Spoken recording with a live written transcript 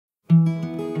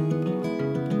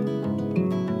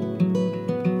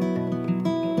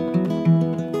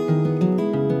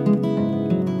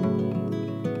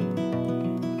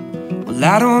Well,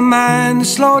 I don't mind to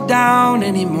slow down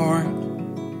anymore.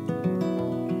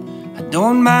 I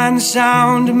don't mind the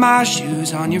sound of my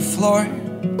shoes on your floor.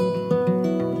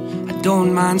 I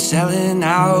don't mind selling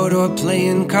out or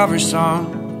playing cover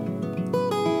songs,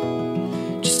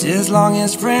 just as long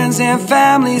as friends and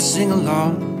family sing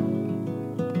along.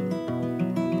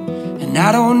 And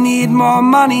I don't need more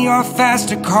money or a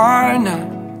faster car, no.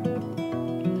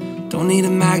 Don't need a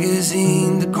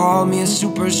magazine to call me a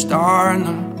superstar,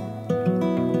 no.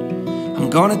 I'm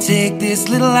gonna take this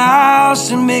little house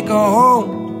and make a home,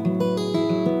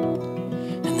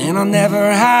 and then I'll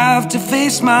never have to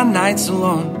face my nights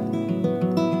alone.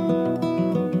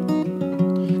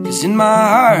 'Cause in my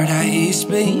heart I hear you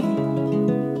speak,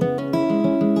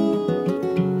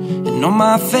 and on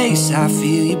my face I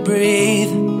feel you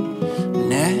breathe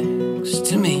next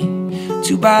to me.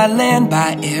 Two by land,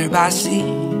 by air, by sea,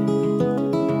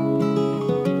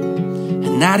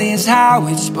 and that is how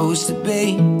it's supposed to be.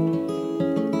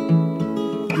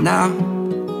 Now,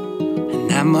 and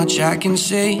that much I can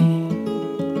say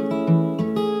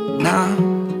now.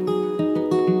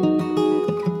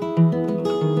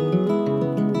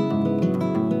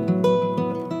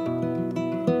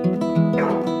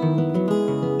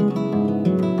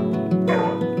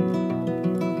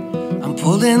 I'm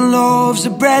pulling loaves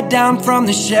of bread down from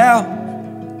the shelf,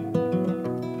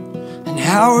 and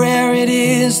how rare it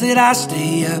is that I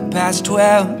stay up past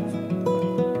 12.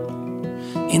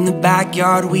 In the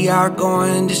backyard we are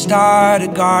going to start a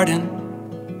garden.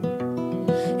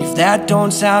 If that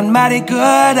don't sound mighty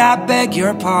good, I beg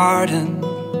your pardon.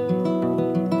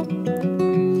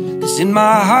 'Cause in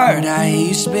my heart I hear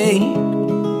you speak,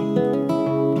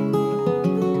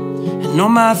 and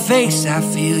on my face I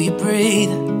feel you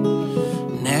breathe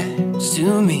next to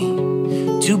me.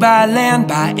 Two by land,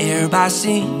 by air, by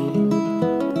sea,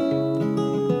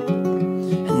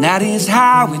 and that is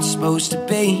how it's supposed to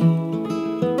be.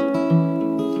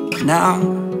 Now,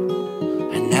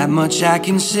 and that much I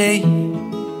can say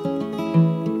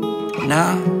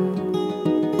now.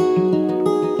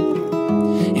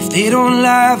 If they don't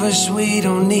love us, we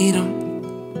don't need them.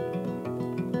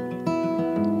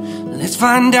 Let's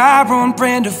find our own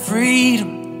brand of freedom.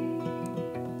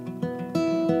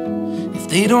 If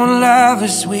they don't love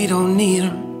us, we don't need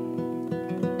them.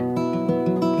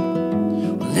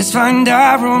 Well, let's find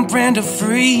our own brand of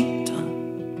freedom.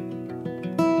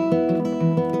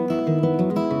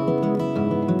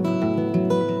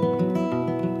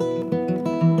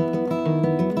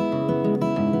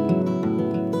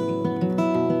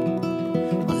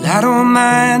 I don't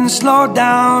mind to slow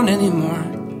down anymore.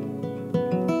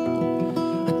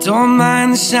 I don't mind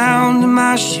the sound of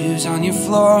my shoes on your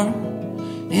floor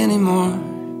anymore,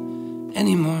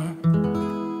 anymore.